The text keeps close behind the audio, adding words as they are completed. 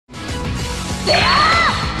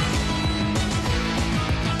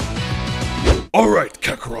Alright,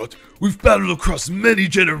 Kakarot, we've battled across many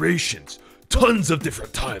generations, tons of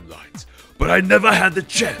different timelines, but I never had the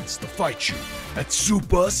chance to fight you at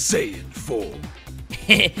Super Saiyan 4.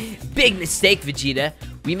 Big mistake, Vegeta.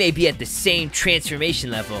 We may be at the same transformation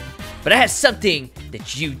level, but I have something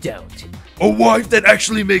that you don't. A wife that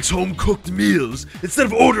actually makes home-cooked meals instead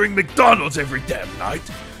of ordering McDonald's every damn night.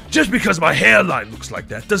 Just because my hairline looks like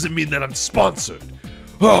that doesn't mean that I'm sponsored.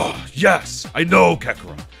 Oh, yes, I know,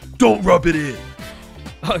 Kakarot. Don't rub it in.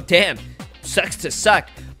 Oh, damn. Sucks to suck.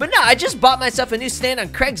 But no, I just bought myself a new stand on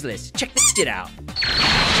Craigslist. Check this shit out.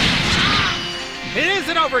 It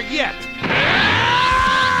isn't over yet.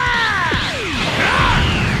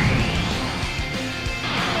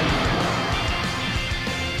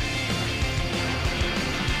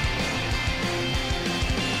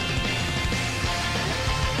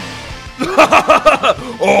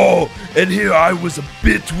 Oh, and here I was a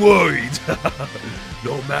bit worried.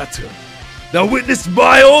 No matter. Now witness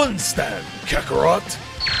my own stand, Kakarot.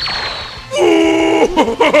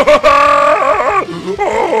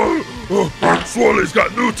 Swally's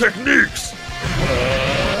got new techniques.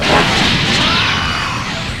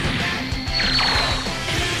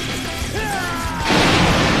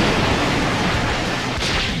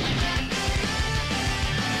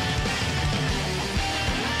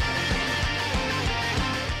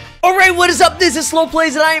 Alright, what is up? This is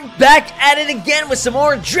SLOplays, and I am back at it again with some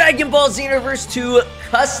more Dragon Ball Xenoverse 2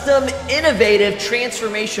 custom innovative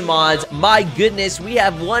transformation mods. My goodness, we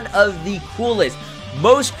have one of the coolest,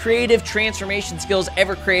 most creative transformation skills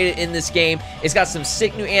ever created in this game. It's got some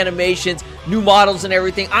sick new animations, new models and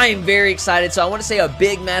everything. I am very excited, so I want to say a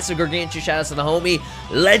big, massive, gargantuan shout out to the homie,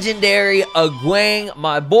 Legendary Agwang,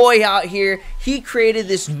 my boy out here. He created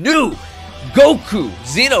this new Goku,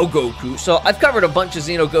 Xeno Goku. So I've covered a bunch of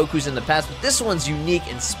Xeno Gokus in the past, but this one's unique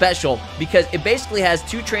and special because it basically has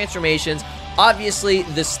two transformations. Obviously,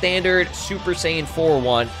 the standard Super Saiyan 4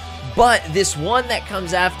 one, but this one that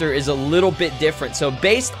comes after is a little bit different. So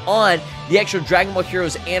based on the actual Dragon Ball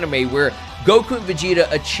Heroes anime where Goku and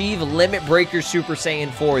Vegeta achieve Limit Breaker Super Saiyan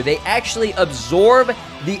 4, they actually absorb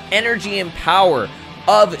the energy and power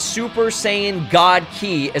of Super Saiyan God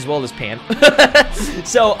Ki, as well as Pan.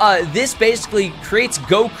 So this basically creates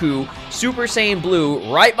Goku, Super Saiyan Blue,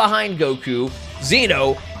 right behind Goku,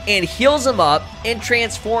 Xeno, and heals him up and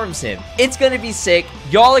transforms him. It's gonna be sick.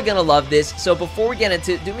 Y'all are gonna love this. So before we get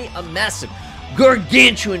into it, do me a massive,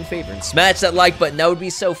 gargantuan favor and smash that like button. That would be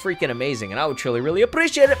so freaking amazing, and I would truly, really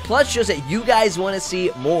appreciate it. Plus, shows that you guys want to see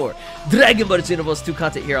more Dragon Ball Xenoverse 2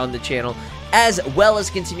 content here on the channel, as well as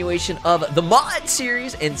continuation of the mod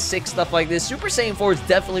series and sick stuff like this. Super Saiyan 4 is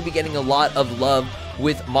definitely been getting a lot of love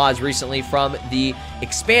with mods recently from the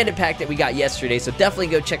expanded pack that we got yesterday, so definitely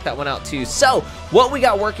go check that one out too. So what we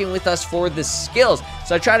got working with us for the skills,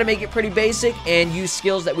 so I try to make it pretty basic and use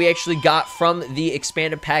skills that we actually got from the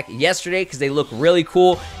expanded pack yesterday because they look really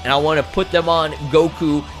cool and I want to put them on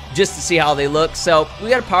Goku just to see how they look. So we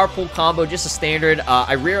got a power pole combo, just a standard.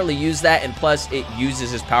 I rarely use that, and plus it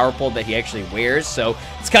uses his power pole that he actually wears, so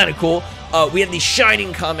it's kind of cool. We have the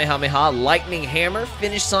Shining Kamehameha, Lightning Hammer,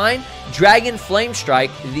 Finish Sign, Dragon Flame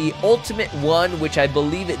Strike, the ultimate one, which I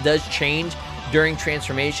believe it does change during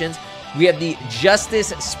transformations. We have the Justice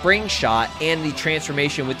Spring Shot and the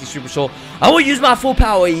transformation with the Super Soul. I won't use my full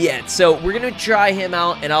power yet, so we're going to try him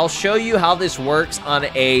out, and I'll show you how this works on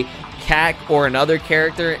a CAC or another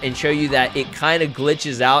character and show you that it kind of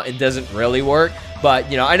glitches out and doesn't really work. But,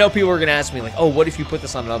 you know, I know people are going to ask me, like, oh, what if you put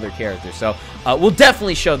this on another character? So, we'll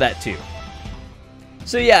definitely show that too.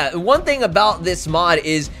 So, yeah, one thing about this mod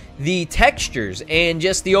is the textures and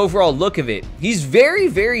just the overall look of it. He's very,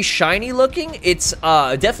 very shiny looking. It's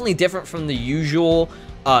definitely different from the usual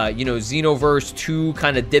you know, Xenoverse 2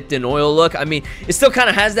 kind of dipped in oil look. I mean, it still kind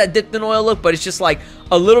of has that dipped in oil look, but it's just like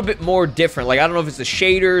a little bit more different. Like, I don't know if it's the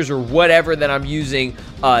shaders or whatever that I'm using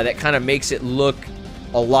that kind of makes it look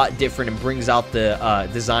a lot different and brings out the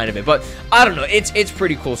design of it. But I don't know, it's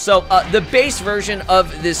pretty cool. So the base version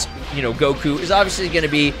of this, you know, Goku is obviously going to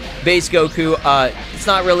be base Goku. It's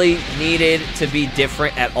not really needed to be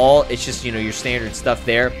different at all. It's just, you know, your standard stuff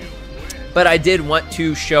there. But I did want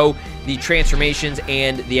to show the transformations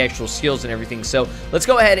and the actual skills and everything. So let's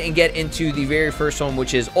go ahead and get into the very first one,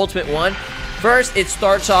 which is Ultimate 1. First, it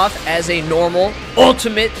starts off as a normal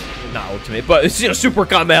Ultimate, not Ultimate, but it's, you know, Super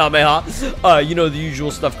Kamehameha. You know, the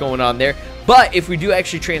usual stuff going on there. But if we do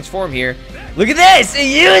actually transform here, look at this! It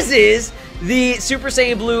uses the Super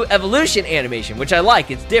Saiyan Blue Evolution animation, which I like.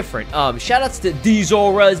 It's different. Shoutouts to these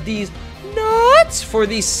auras, these nuts, for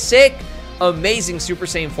the sick, amazing Super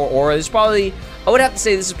Saiyan 4 aura. There's probably, I would have to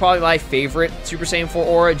say this is probably my favorite Super Saiyan 4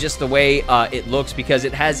 aura, just the way it looks, because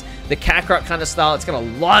it has the Kakarot kind of style. It's got a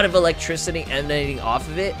lot of electricity emanating off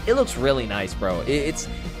of it. It looks really nice, bro. It's...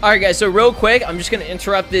 Alright, guys, so real quick, I'm just going to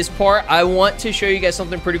interrupt this part. I want to show you guys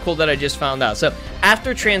something pretty cool that I just found out. So,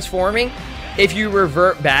 after transforming, if you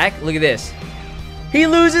revert back, look at this. He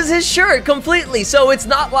loses his shirt completely. So, it's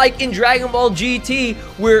not like in Dragon Ball GT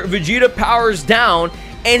where Vegeta powers down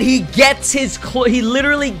and he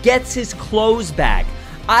literally gets his clothes back.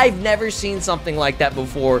 I've never seen something like that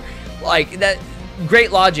before. Like, that...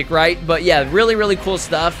 Great logic, right? But yeah, really, really cool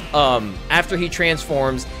stuff. After he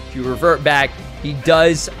transforms, if you revert back, he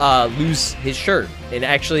does lose his shirt, and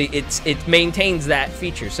actually it maintains that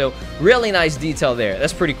feature. So really nice detail there.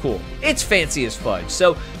 That's pretty cool. It's fancy as fudge.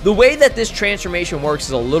 So the way that this transformation works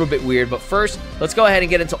is a little bit weird, but first let's go ahead and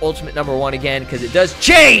get into ultimate number 1 again, because it does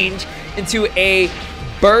change into a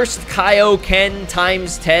burst Kaioken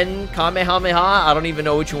times 10 Kamehameha. I don't even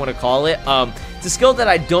know what you want to call it. It's a skill that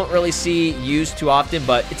I don't really see used too often,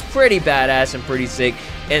 but it's pretty badass and pretty sick.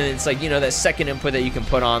 And it's like, you know, that second input that you can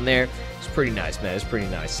put on there. It's pretty nice, man. It's pretty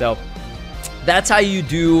nice. So that's how you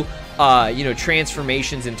do, you know,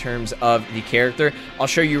 transformations in terms of the character. I'll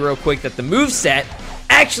show you real quick that the moveset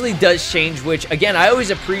actually does change, which, again, I always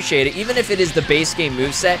appreciate it. Even if it is the base game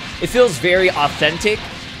moveset, it feels very authentic.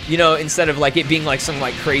 You know, instead of like it being like some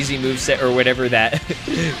like crazy moveset or whatever that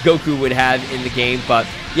Goku would have in the game. But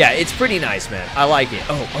yeah, it's pretty nice, man. I like it.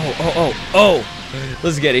 Oh.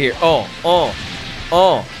 Let's get it here. Oh.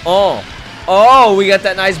 We got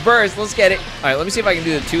that nice burst. Let's get it. All right, let me see if I can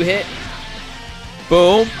do the 2-hit.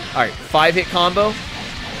 Boom. All right, 5-hit combo.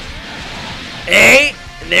 8.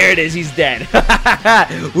 And there it is. He's dead.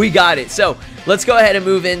 We got it. So let's go ahead and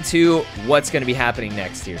move into what's going to be happening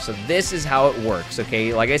next here. So this is how it works,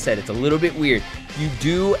 okay? Like I said, it's a little bit weird. You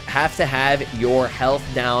do have to have your health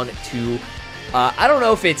down to, I don't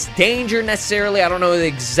know if it's danger necessarily. I don't know the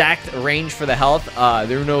exact range for the health.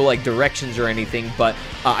 There are no, like, directions or anything, but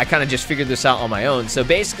I kind of just figured this out on my own. So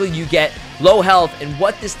basically, you get low health, and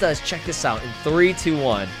what this does, check this out, in 3, 2,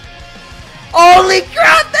 1. Holy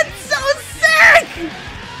crap, that's so sick!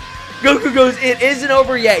 Goku goes, it isn't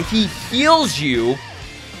over yet. He heals you,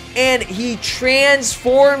 and he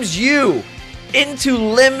transforms you into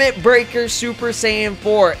Limit Breaker Super Saiyan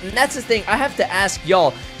 4. And that's the thing, I have to ask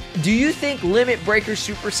y'all, do you think Limit Breaker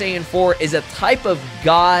Super Saiyan 4 is a type of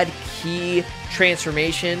God Ki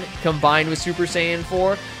transformation combined with Super Saiyan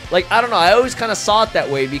 4? Like, I don't know, I always kind of saw it that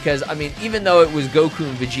way because, I mean, even though it was Goku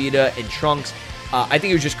and Vegeta and Trunks, I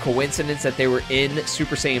think it was just coincidence that they were in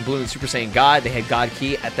Super Saiyan Blue and Super Saiyan God. They had God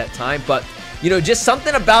Ki at that time. But, you know, just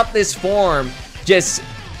something about this form, just,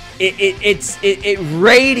 it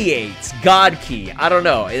radiates God Ki. I don't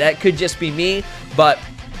know. That could just be me, but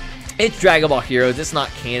it's Dragon Ball Heroes. It's not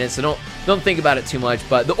canon, so don't think about it too much.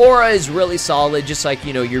 But the aura is really solid, just like,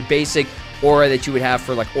 you know, your basic aura that you would have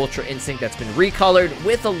for like Ultra Instinct that's been recolored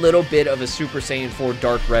with a little bit of a Super Saiyan 4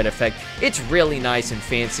 dark red effect. It's really nice and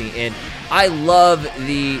fancy, and I love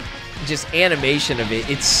the just animation of it.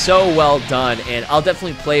 It's so well done, and I'll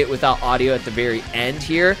definitely play it without audio at the very end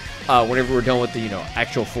here whenever we're done with the, you know,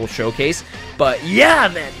 actual full showcase. But yeah,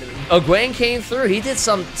 man, Gwen came through. He did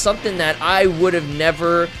something that I would have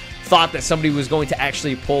never thought that somebody was going to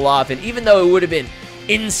actually pull off. And even though it would have been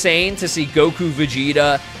insane to see Goku,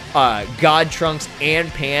 Vegeta, God Trunks, and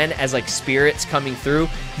Pan as like spirits coming through,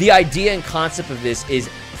 the idea and concept of this is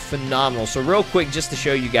phenomenal. So real quick, just to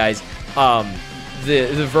show you guys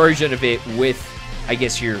the version of it with, I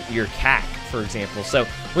guess, your CAC, for example. So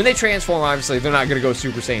when they transform, obviously they're not going to go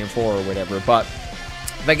Super Saiyan 4 or whatever, but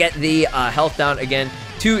if I get the health down again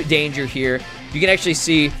to danger here, you can actually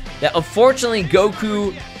see that unfortunately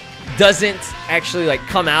Goku doesn't actually like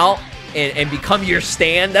come out and become your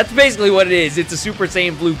stand. That's basically what it is. It's a Super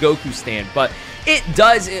Saiyan Blue Goku stand, but it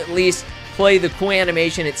does at least play the cool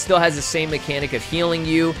animation. It still has the same mechanic of healing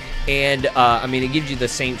you, and I mean, it gives you the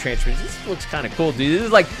same transformation. This looks kind of cool, dude. This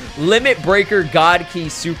is like Limit Breaker God Ki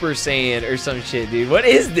Super Saiyan or some shit, dude. What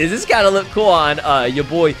is this? This gotta look cool on your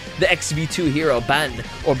boy, the XV2 hero Band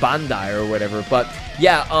or Bandai or whatever. But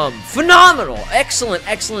yeah, phenomenal,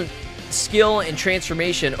 excellent skill and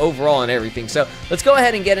transformation overall and everything. So let's go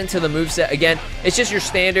ahead and get into the moveset. Again, it's just your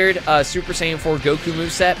standard Super Saiyan 4 Goku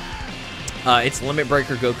moveset. It's Limit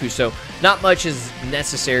Breaker Goku, so not much is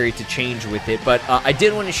necessary to change with it, but I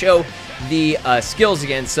did want to show the skills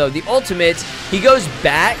again. So the ultimate, he goes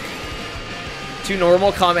back to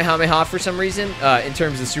normal Kamehameha for some reason, in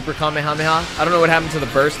terms of Super Kamehameha. I don't know what happened to the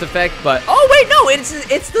burst effect, but oh wait, no,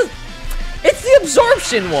 it's the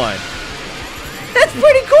absorption one. That's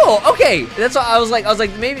pretty cool. Okay, that's what I was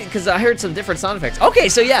like maybe because I heard some different sound effects. Okay,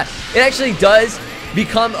 so yeah, it actually does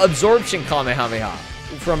become absorption Kamehameha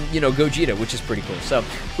from, you know, Gogeta, which is pretty cool. So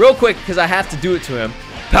real quick, because I have to do it to him.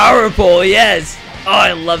 Power Pole, yes. Oh,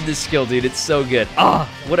 I love this skill, dude. It's so good. Ah,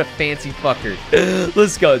 oh, what a fancy fucker.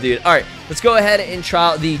 Let's go, dude. All right, let's go ahead and try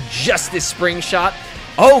out the Justice Spring Shot.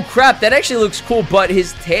 Oh, crap. That actually looks cool, but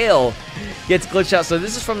his tail gets glitched out. So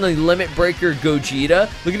this is from the Limit Breaker Gogeta.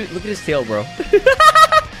 Look at it. Look at his tail, bro.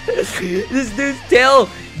 This dude's tail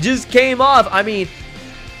just came off. I mean,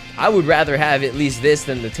 I would rather have at least this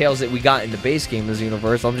than the tails that we got in the base game of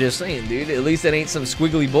Xenoverse. I'm just saying, dude. At least it ain't some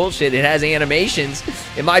squiggly bullshit. It has animations.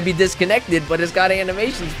 It might be disconnected, but it's got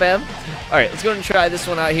animations, fam. All right, let's go and try this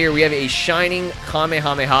one out here. We have a Shining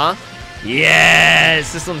Kamehameha.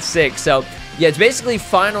 Yes, this one's sick. So, yeah, it's basically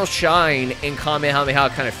Final Shine and Kamehameha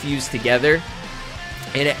kind of fused together.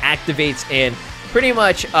 And it activates and pretty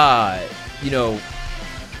much, you know,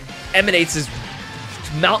 emanates this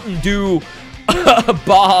Mountain Dew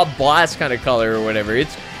Baja Blast kind of color or whatever.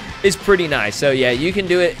 It's pretty nice. So yeah, you can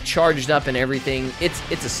do it charged up and everything. It's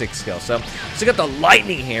a sick skill. So got the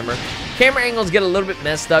Lightning Hammer. Camera angles get a little bit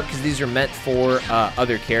messed up because these are meant for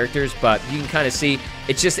other characters, but you can kind of see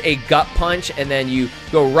it's just a gut punch and then you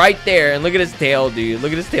go right there and look at his tail, dude.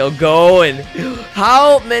 Look at his tail going.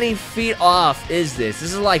 How many feet off is this?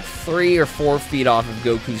 This is like 3 or 4 feet off of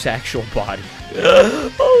Goku's actual body.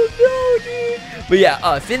 Oh no, dude. But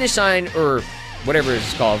yeah, finish sign or whatever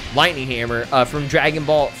it's called, Lightning Hammer from Dragon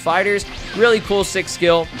Ball Fighters. Really cool, sick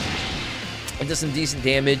skill. It does some decent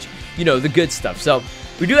damage, you know, the good stuff. So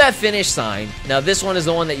we do have finish sign. Now this one is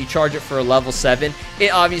the one that you charge it for a level 7.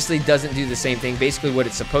 It obviously doesn't do the same thing. Basically what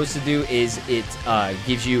it's supposed to do is it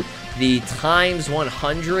gives you the times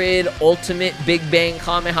 100 ultimate Big Bang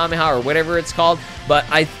Kamehameha or whatever it's called. But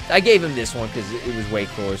I gave him this one because it was way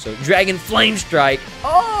cooler. So Dragon Flame Strike.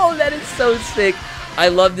 Oh, that is so sick. I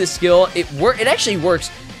love this skill. It actually works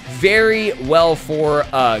very well for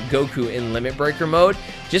Goku in Limit Breaker mode,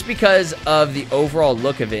 just because of the overall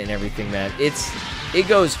look of it and everything, man. It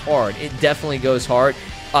goes hard. It definitely goes hard.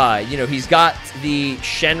 You know, he's got the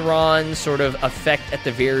Shenron sort of effect at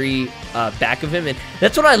the very back of him, and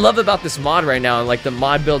that's what I love about this mod right now, and like the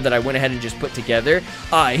mod build that I went ahead and just put together.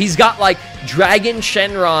 He's got like Dragon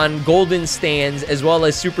Shenron golden stands as well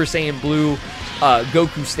as Super Saiyan Blue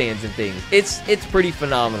Goku stands and things. It's pretty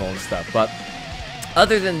phenomenal and stuff. But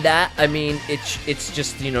other than that, I mean, it's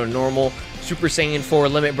just, you know, normal Super Saiyan 4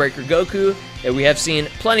 Limit Breaker Goku that we have seen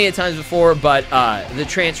plenty of times before, but the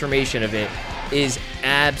transformation of it is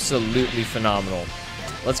absolutely phenomenal.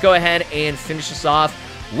 Let's go ahead and finish this off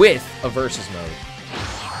with a versus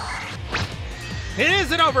mode. It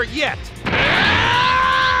isn't over yet.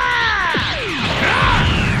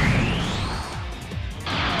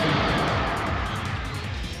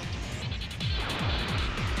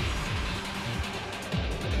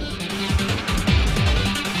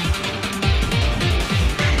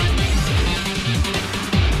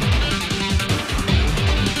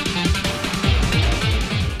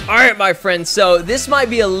 Alright, my friends, so this might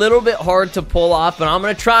be a little bit hard to pull off, but I'm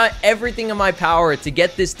going to try everything in my power to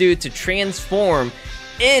get this dude to transform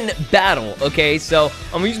in battle, okay? So,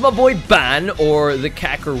 I'm going to use my boy Ban, or the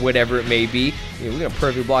Cack, or whatever it may be. Yeah, we're going to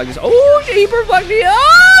perfect block this. Oh, he perfect blocked me.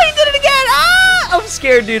 Oh, he did it again. Ah, I'm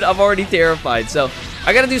scared, dude. I'm already terrified. So,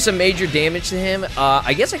 I got to do some major damage to him.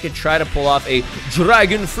 I guess I could try to pull off a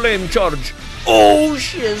Dragon Flame Charge. Oh,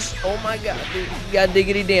 shiz. Oh, my God, dude. God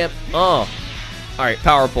diggity damn. Oh. Alright,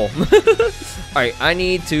 power pull. Alright, I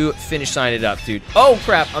need to finish sign it up, dude. Oh,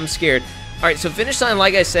 crap, I'm scared. Alright, so finish sign,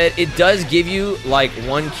 like I said, it does give you, like,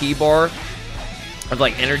 1 key bar of,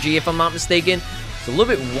 like, energy, if I'm not mistaken. It's a little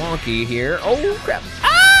bit wonky here. Oh, crap.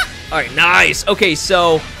 Ah! Alright, nice. Okay,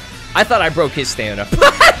 so I thought I broke his stamina.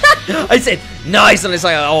 I said, nice, and it's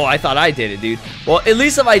like, oh, I thought I did it, dude. Well, at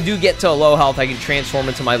least if I do get to a low health, I can transform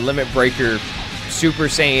into my Limit Breaker Super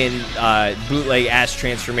Saiyan bootleg ass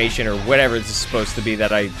transformation or whatever it's supposed to be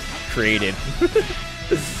that I created.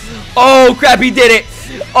 Oh crap, he did it.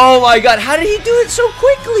 Oh my god, how did he do it so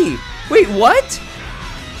quickly? Wait, what?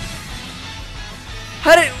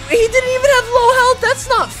 He didn't even have low health? That's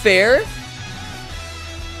not fair.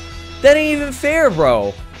 That ain't even fair,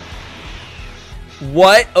 bro.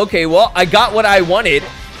 What? Okay, well, I got what I wanted.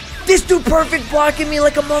 This dude perfect blocking me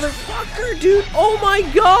like a motherfucker, dude. Oh my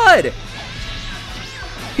god.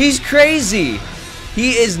 He's crazy.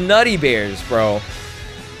 He is nutty bears, bro.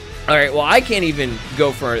 Alright, well, I can't even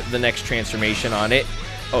go for the next transformation on it.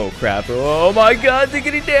 Oh, crap. Oh, my God.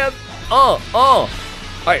 Diggity damn. Oh.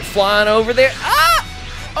 Alright, flying over there.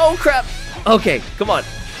 Ah! Oh, crap. Okay, come on.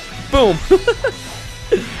 Boom.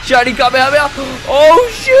 Shiny Kamehameha. Oh,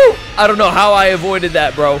 shoot. I don't know how I avoided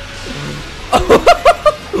that, bro.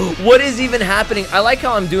 What is even happening? I like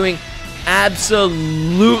how I'm doing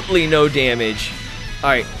absolutely no damage. All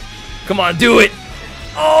right. Come on, do it.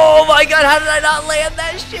 Oh, my God. How did I not land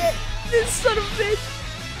that shit? This son of a bitch.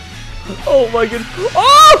 Oh, my God.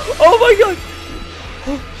 Oh, oh, my God.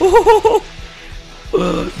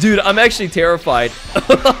 Oh. Dude, I'm actually terrified.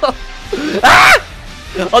 Ah!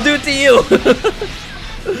 I'll do it to you.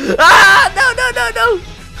 Ah, no, no, no, no.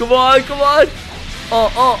 Come on, come on.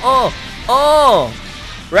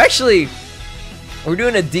 We're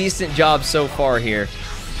doing a decent job so far here.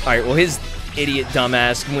 All right, well, his idiot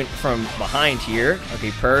dumbass went from behind here.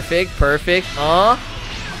 Okay, perfect, perfect.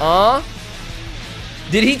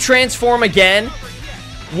 Did he transform again?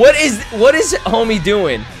 What is homie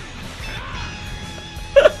doing?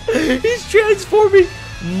 He's transforming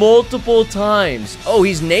multiple times. Oh,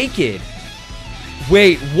 he's naked.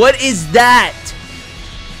 Wait, what is that?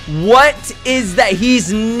 What is that?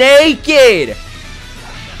 He's naked.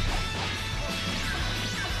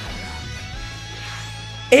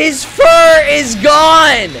 His fur is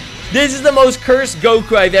gone. This is the most cursed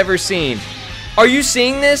Goku I've ever seen. Are you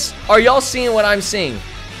seeing this? Are y'all seeing what I'm seeing?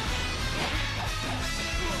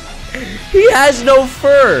 He has no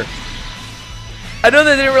fur. I know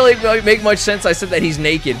that didn't really make much sense. I said that he's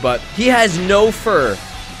naked, but he has no fur.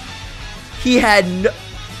 He had no...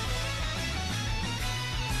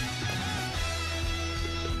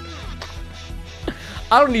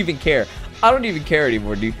 I don't even care. I don't even care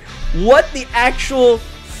anymore, dude. What the actual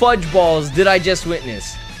fudge balls did I just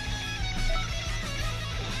witness?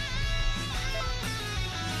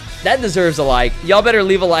 That deserves a like. Y'all better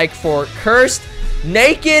leave a like for cursed,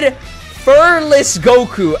 naked, furless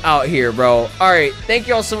Goku out here, bro. Alright, thank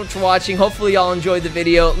you all so much for watching. Hopefully y'all enjoyed the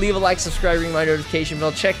video. Leave a like, subscribe, ring my notification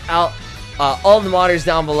bell. Check out all the modders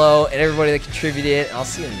down below and everybody that contributed. I'll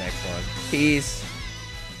see you in the next one. Peace.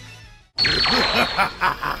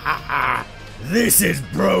 This is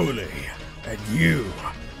Broly, and you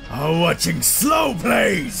are watching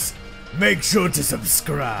SLOplays. Make sure to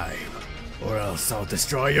subscribe, or else I'll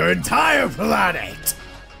destroy your entire planet.